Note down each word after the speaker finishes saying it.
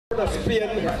of Spain.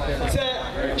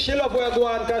 Say she love where I go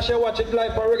on because she watch it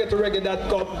live on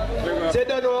reggae2reggae.com. Say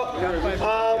don't know.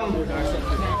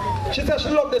 She said she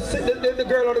loved the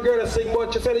girl or the girl that sing,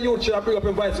 but she said the youth should have bring up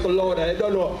in bicycle louder. I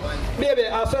don't know. Baby,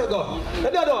 I said go. I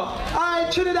don't know. I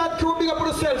Trinidad crew big up for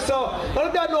themselves, so I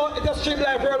don't know. It's a stream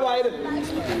life worldwide.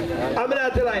 I'm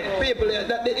not tell like people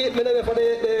that they eat me for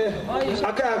the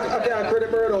I can't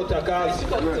credit burn out because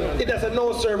it doesn't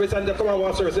no service and they come on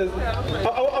one services. I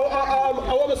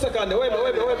want a second. Wait a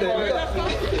minute.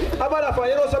 How about that?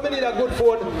 You know, somebody need a good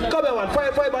phone. Come here, man.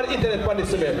 Find by the internet for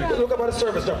this. Look about the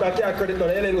service stuff. I can't credit none.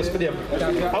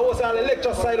 I was an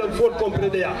electric silent phone company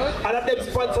there, and that them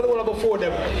sponsored one before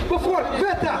them. Before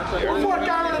better, before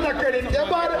carrying the credit.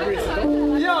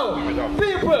 Yo,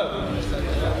 people,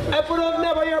 if you don't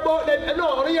never hear about them, no,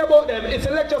 I don't hear about them. It's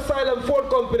electric silent phone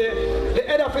company. The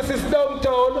head office is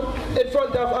downtown, in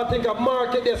front of I think a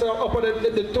market. There's up on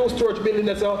the two-storage building.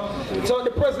 There, so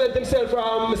the president himself,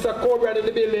 Mr. Corbett in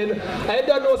the building. I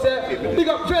don't know, say big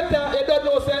up better. I don't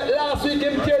know, say last week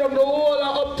him teared up the whole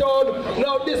of uptown.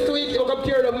 Now this week you come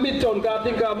here to Midtown, because I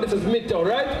think this is Midtown,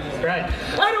 right? Right.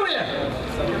 Anyway,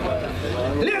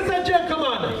 ladies and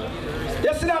gentlemen,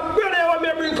 you see that brother I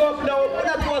may bring up now,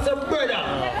 that was a brother.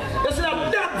 You see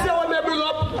that that's how I may bring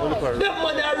up, that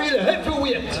man are real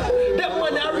heavyweight, that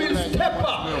man are real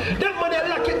stepper, that man they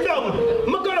lock it down.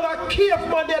 I'm going to have a cave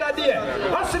man the other day.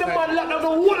 I see the man lock down the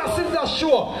whole of Caesar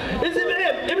show. Is it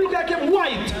him? He look like him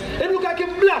white, he look like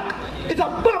him black. It's a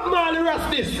Bob Marley rest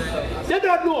this. You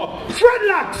don't know.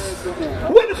 Fredlocks.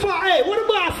 What the fuck? Hey, what the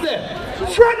boss there?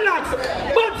 Fredlocks.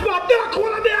 Buds my duck,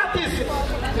 one of the artists.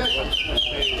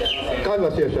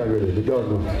 Conversation really, you don't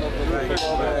know.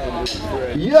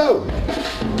 Yo!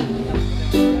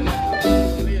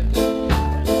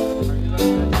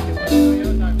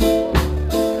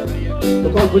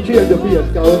 Because we change the pace,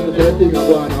 because the thing I'm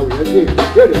going out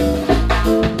with. Ready?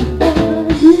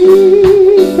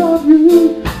 Of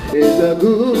you is a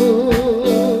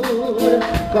good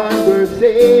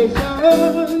conversation.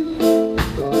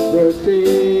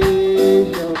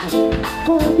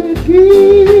 Come and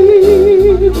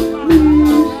give me sweet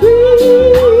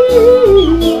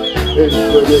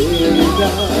inspiration.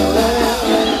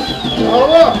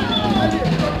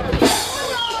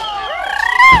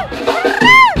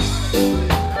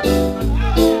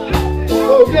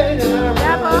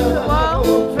 Grab off the wall,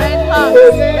 Fred Hux,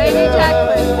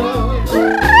 Ladyjacquelyne.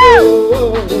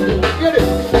 Get it.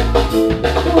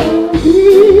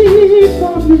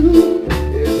 From you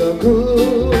is a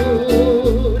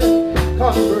good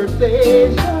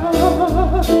conversation.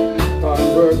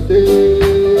 Sweet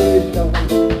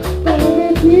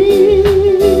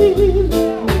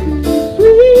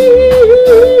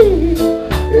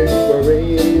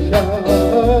inspiration.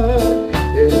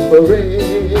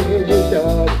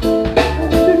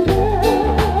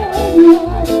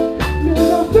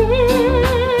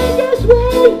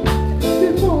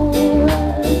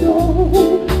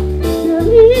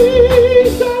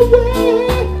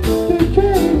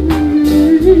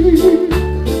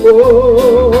 Oh,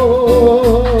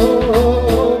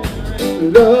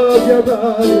 love your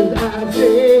brothers, I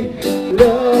say,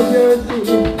 love your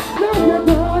sisters, love your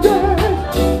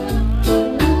brothers.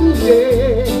 Ooh,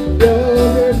 yeah,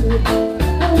 love your sisters.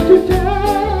 Don't you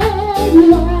tell you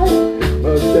lie,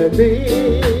 must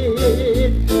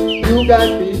admit, you got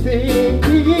me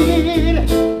thinking,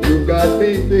 you got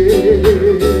me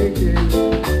thinking.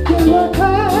 You were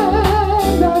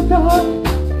kind of thought.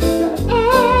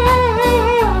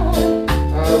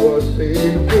 I was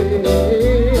thinking,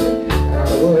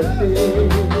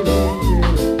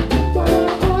 but I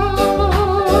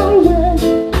always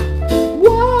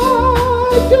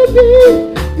want to be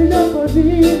in a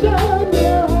position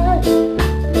where I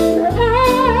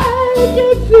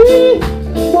can see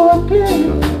more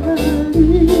clearly.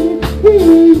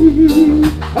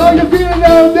 How you feeling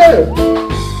out there?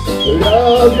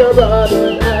 Love your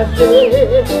brother, I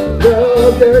say,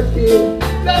 love your king,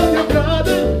 love your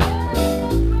brother.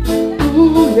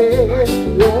 Ooh, yeah,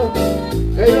 yeah.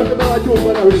 Hey, you have to know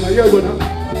what you're going to.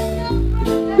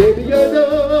 Baby, you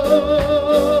know,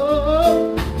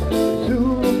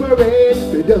 super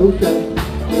inspiration,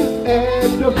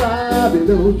 extra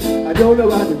fabulous. I don't know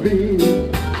what to be,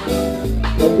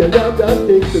 but your love does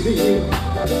things to me.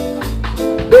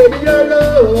 Baby, your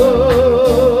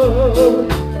love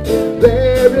is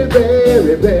very,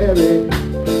 very, very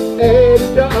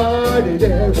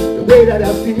extraordinary. The way that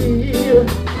I feel.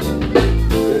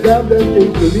 Love the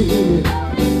things to me.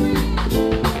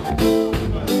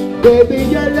 Baby,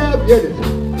 your love, your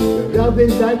love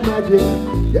is like magic.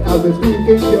 You have me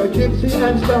speaking your gypsy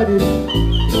and Spanish.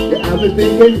 You have me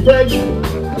speaking French,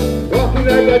 walking seem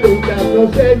like I don't have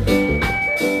no sense.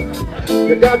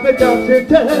 You got me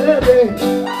topsy-turvy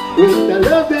with the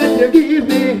love that you give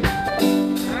me.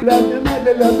 Love me,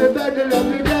 mother, love me, body, love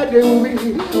me, daddy, oh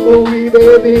we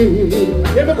baby.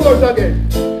 Give me chorus again.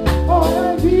 All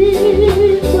I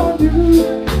need from you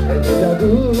is a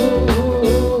good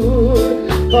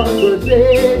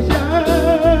conversation.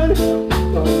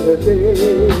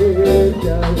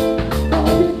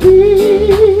 All you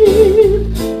keep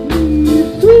me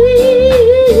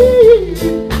sweet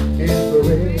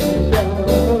inspiration.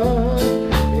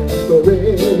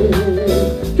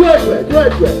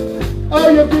 Twerk. How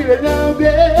you feeling now,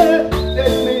 babe?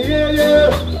 Let me hear you.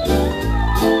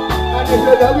 And if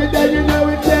you love it, then you know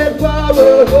it's head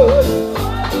forward.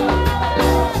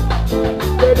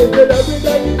 But if you love it,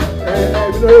 then you know.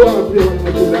 You know what I'm playing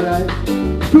with you tonight.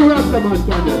 Two Rastaman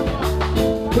panel.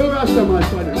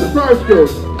 The first two.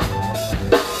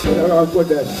 I'll put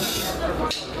that.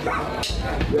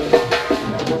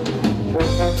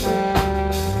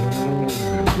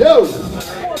 Yo!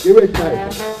 Give it tight.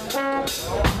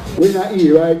 We're not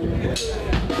E, right?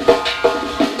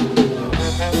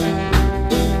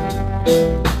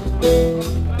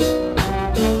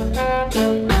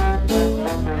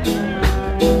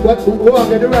 What? Who are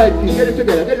get the right thing? Get it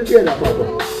together, Papa.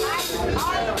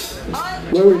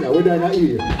 Where we now? We're not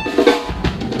E.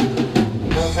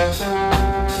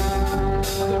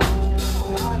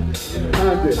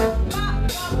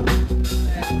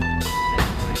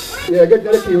 Yeah, get the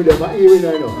key with them. E we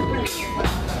now.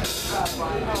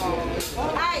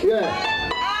 Yeah.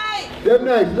 Them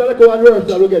nice. Let's go and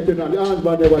rehearsal. We'll get to now. The hands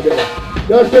band over there.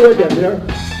 Just stay with them, yeah?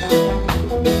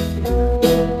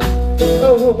 Oh.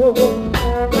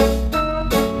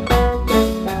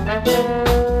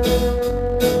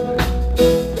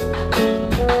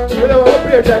 We don't want to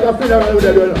play like a funeral with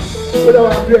them. We don't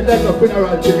want to play like a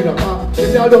funeral thing, you know. If you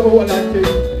don't know what that thing,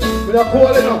 we don't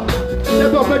call it up.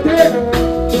 Step up and take.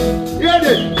 Hear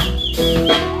this.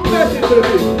 Listen to the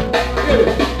thing. Hear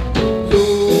this.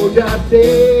 Just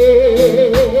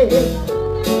say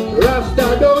Rasta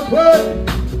don't work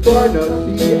for no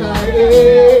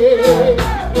CIA.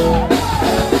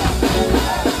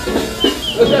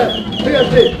 Listen,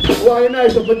 seriously, why you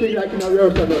nice of a thing like in a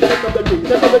rehearsal? Take up the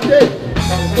thing.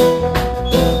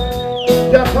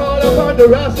 Just call upon the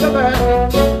Rasta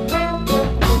man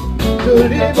to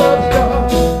live up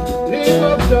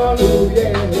strong, oh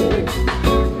yeah.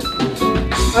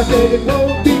 I said it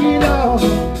won't be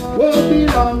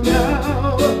long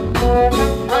now.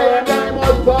 I and I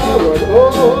must forward. Oh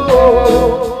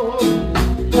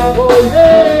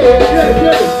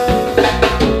yeah.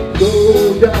 So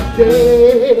just say,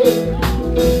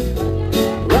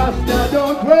 Rasta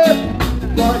don't work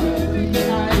for the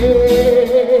CIA.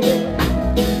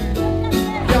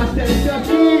 Just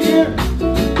here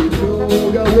to throw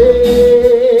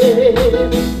away.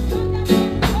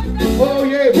 Oh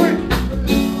yeah, wait.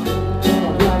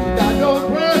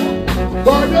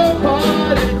 For the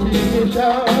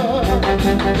politician,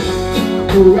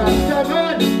 who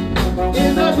Rastaman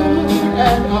is a good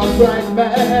and upright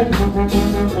man.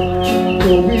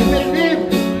 So we will live,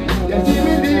 yes we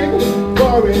will live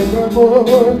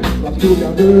forevermore. Up to the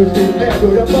mercy and to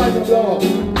the bottom law,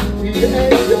 we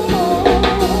endure.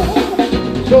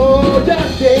 So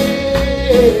just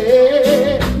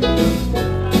say,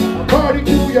 according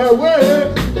to your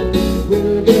words,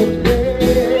 we'll get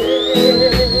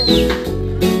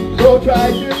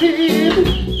try to live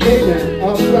in an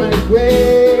upright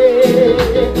way.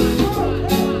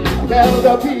 Tell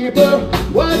the people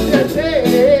what they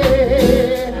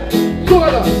say.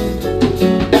 Sort of.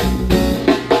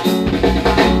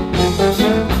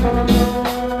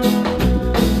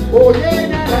 Oh yeah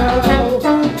now.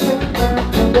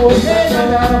 Oh yeah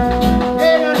now.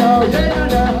 Yeah now.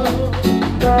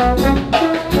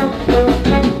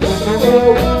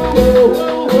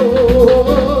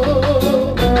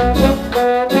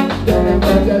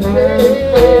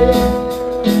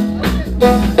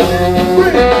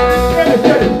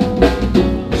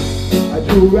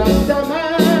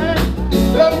 Rastaman,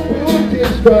 don't put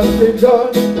his trust in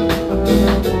God.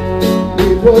 He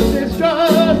puts his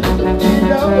trust in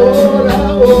the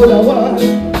Holy One.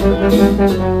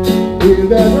 He'll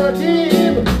never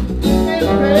give his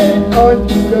faith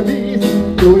unto the beast.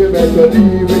 So you better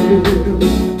leave him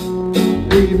in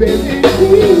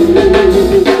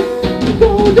peace. So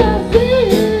that's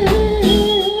it.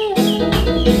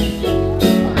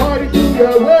 According to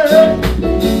your word,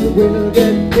 you will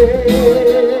get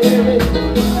paid.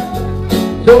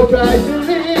 So try to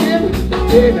live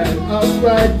in an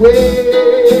upright way.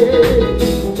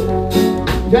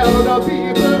 Tell the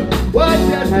people what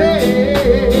you say.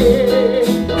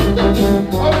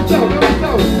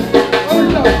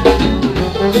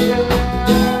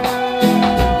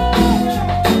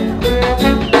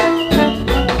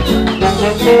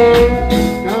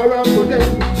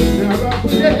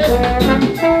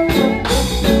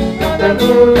 Yo,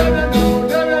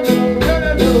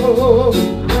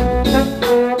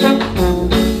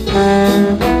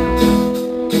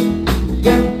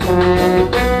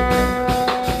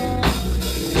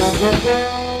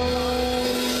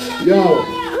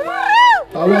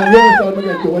 I want to learn something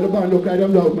again, so when the band look at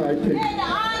them, love my thing.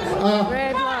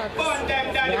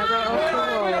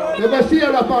 Never see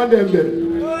her up on them then.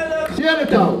 See her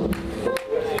town.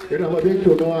 You know, I'm a big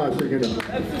show, no answer, you know.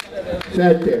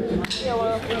 Sad it.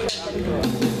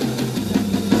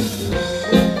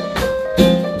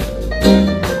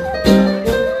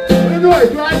 You know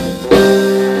it, right?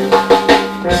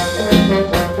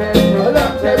 I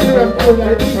love them, I'm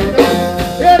like this, you know.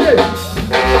 Hear this.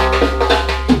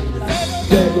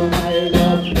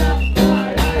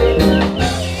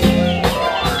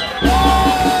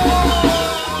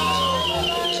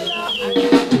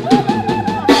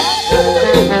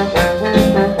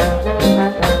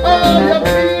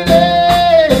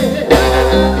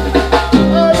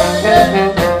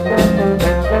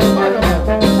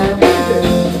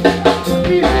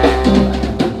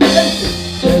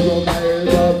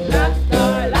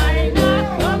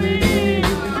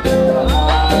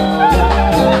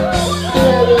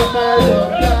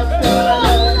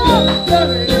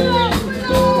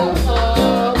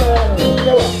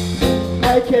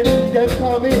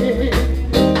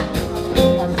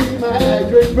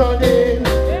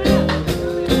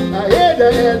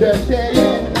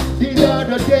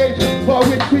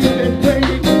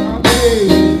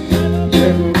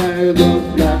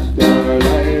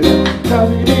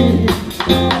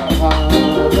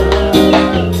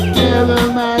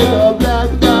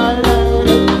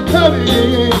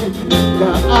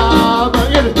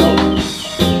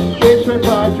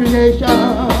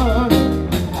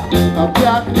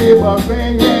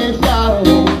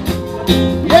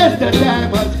 Yes, the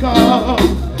time has come.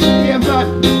 Yes,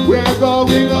 we're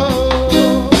going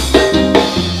home.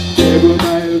 Every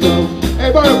mile down.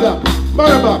 Hey,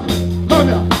 Barback, come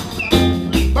here.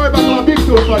 Barback, I'm a big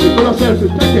tour for you. For yourself,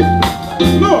 take it.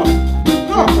 Look.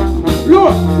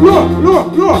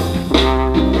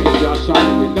 Just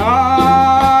shine the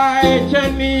light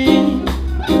on me.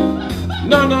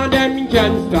 None of them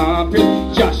can stop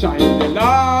it. Just shine the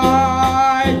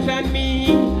light on me.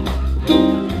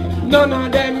 None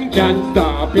of them can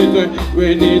stop it.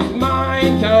 When it's my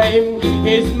time,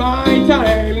 it's my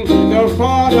time. The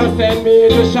Father sent me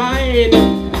to shine.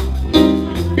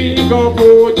 Big up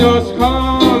who just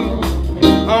come,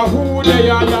 who they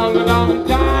a long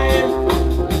time.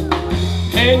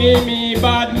 Enemy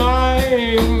bad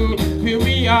mind,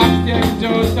 we ask them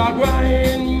just a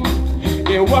grind.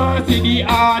 They want to see the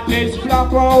artist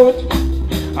flop out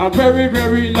a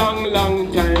very long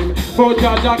time. But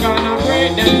Jaja gonna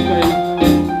break them time.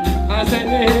 I said,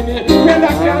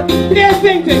 relax, play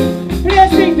sing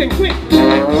thing, quick.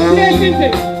 Play sing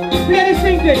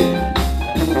thing.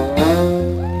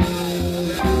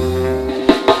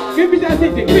 Give me that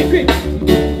sing thing, quick.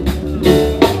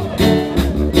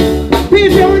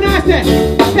 Please, you when I say,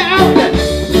 get out there.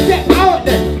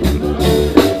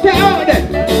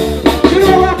 You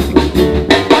know what?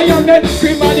 I am the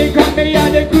cream of the crop, me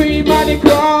and the cream of the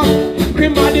crop.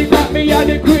 Cream of the crop, me and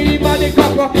the cream of the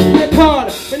crop. The tall,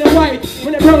 when the white,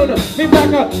 when the brown, me black.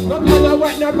 No color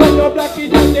white, no brown, no black.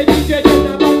 It's just the DJ, then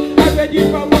I'm back. I'm ready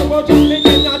for one more time, me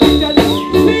then I think that.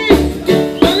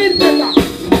 Please, come in better.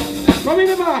 Come in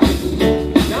the back.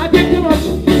 Not take too much.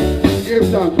 Give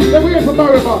some. Let me get for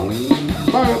Barback.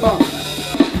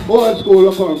 Old school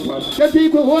of comfort. The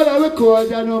people who I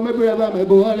record, I know my brother, my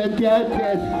boy, and can't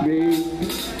test me.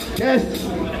 Yes,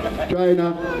 try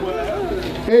now.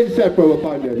 Inseparable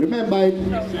upon them. Remember it?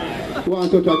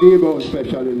 Want to touch a D-bone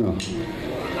special, you know.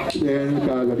 Then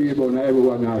because the D-bone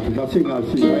everyone has it. I sing, I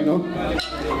know.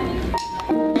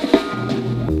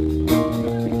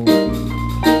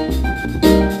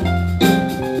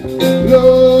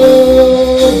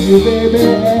 Love you, baby.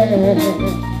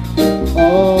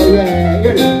 Oh yeah,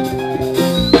 get it.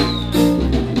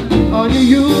 Only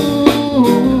you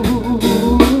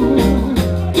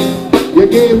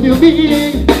gave new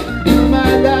meaning to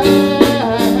my life.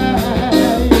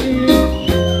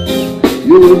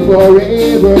 You will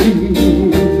forever be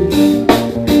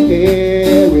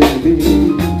here with me.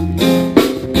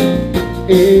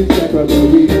 Inseparable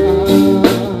we are.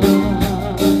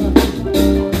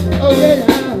 Oh yeah,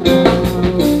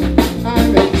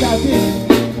 I'm excited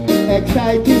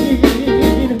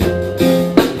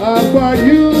for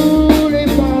you to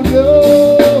found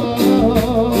love.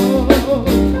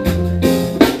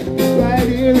 Right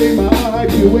here in my heart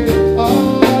you will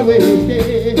always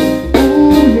stay.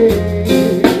 Ooh yeah,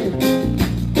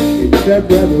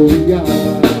 inseparable we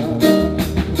are.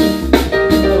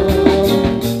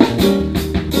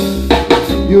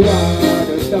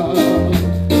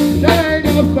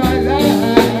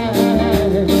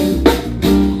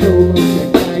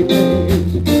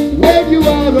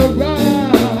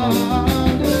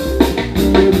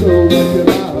 much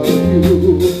about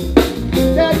you.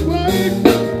 That word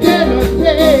cannot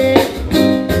say.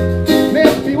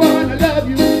 Makes me wanna love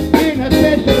you in a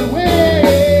special way.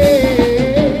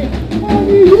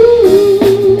 Only you.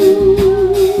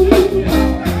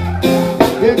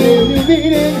 You give me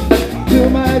meaning to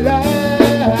my life.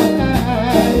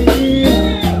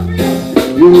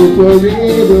 You'll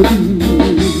forever be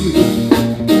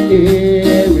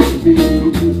here with me.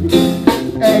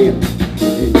 Hey,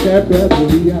 it's a prayer.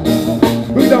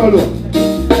 Bring it down low.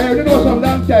 Hey, you know some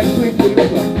long time sweet to the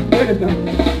left. Wait a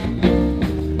minute.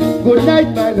 Good night,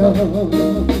 my love.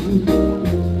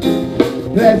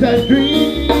 Pleasant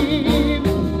dreams.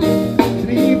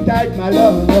 Sleep tight, my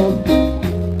love.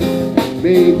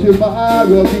 May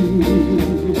tomorrow be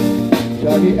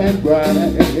sunny and bright,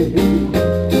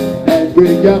 and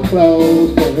bring you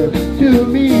closer to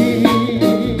me.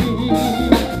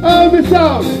 Oh, the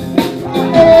song.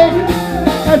 Hey,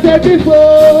 I said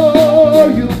before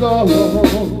you go,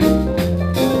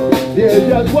 there's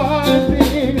just one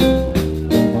thing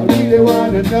I really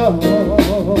wanna know.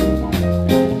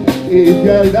 Is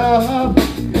your love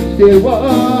still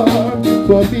warm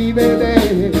for me,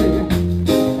 baby?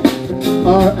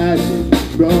 Or as it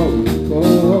grows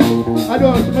cold? I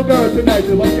don't see my girl tonight,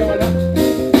 so what's going on?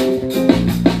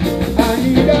 I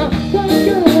need a hot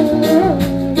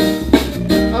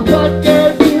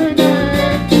girl tonight.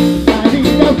 I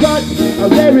need a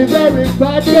very, very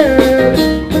hot girl.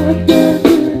 Hot girl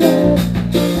tonight.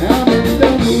 I'm in the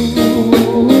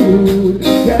mood,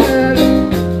 girl.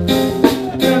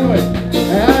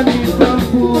 I need some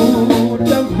food,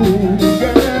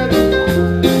 girl.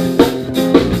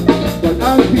 But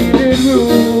I'm feeling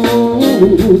rude.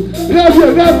 Love you,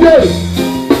 love you.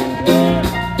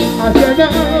 I said now,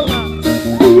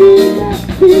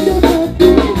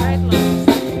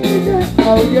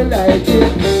 how you like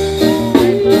it?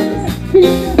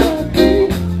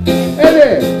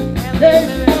 Eddie, take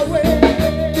it away.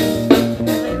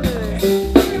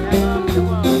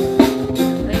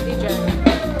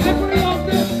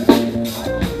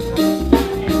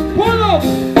 Pull up!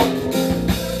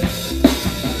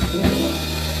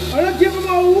 I don't give him a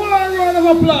one round of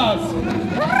applause.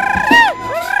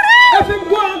 If him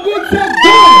go good, say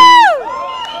good.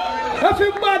 If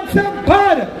him bad, say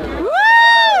bad.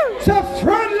 Say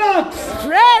friendlocks.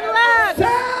 Friendlocks.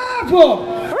 Say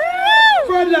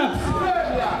friendlocks.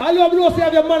 I love you say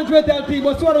have your management team,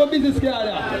 but sort of a business guy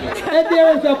there. And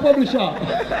there is a publisher.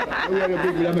 We are the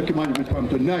big will make management from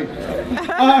tonight.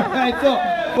 Alright, so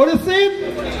for the same,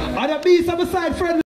 and the beast of the side friend.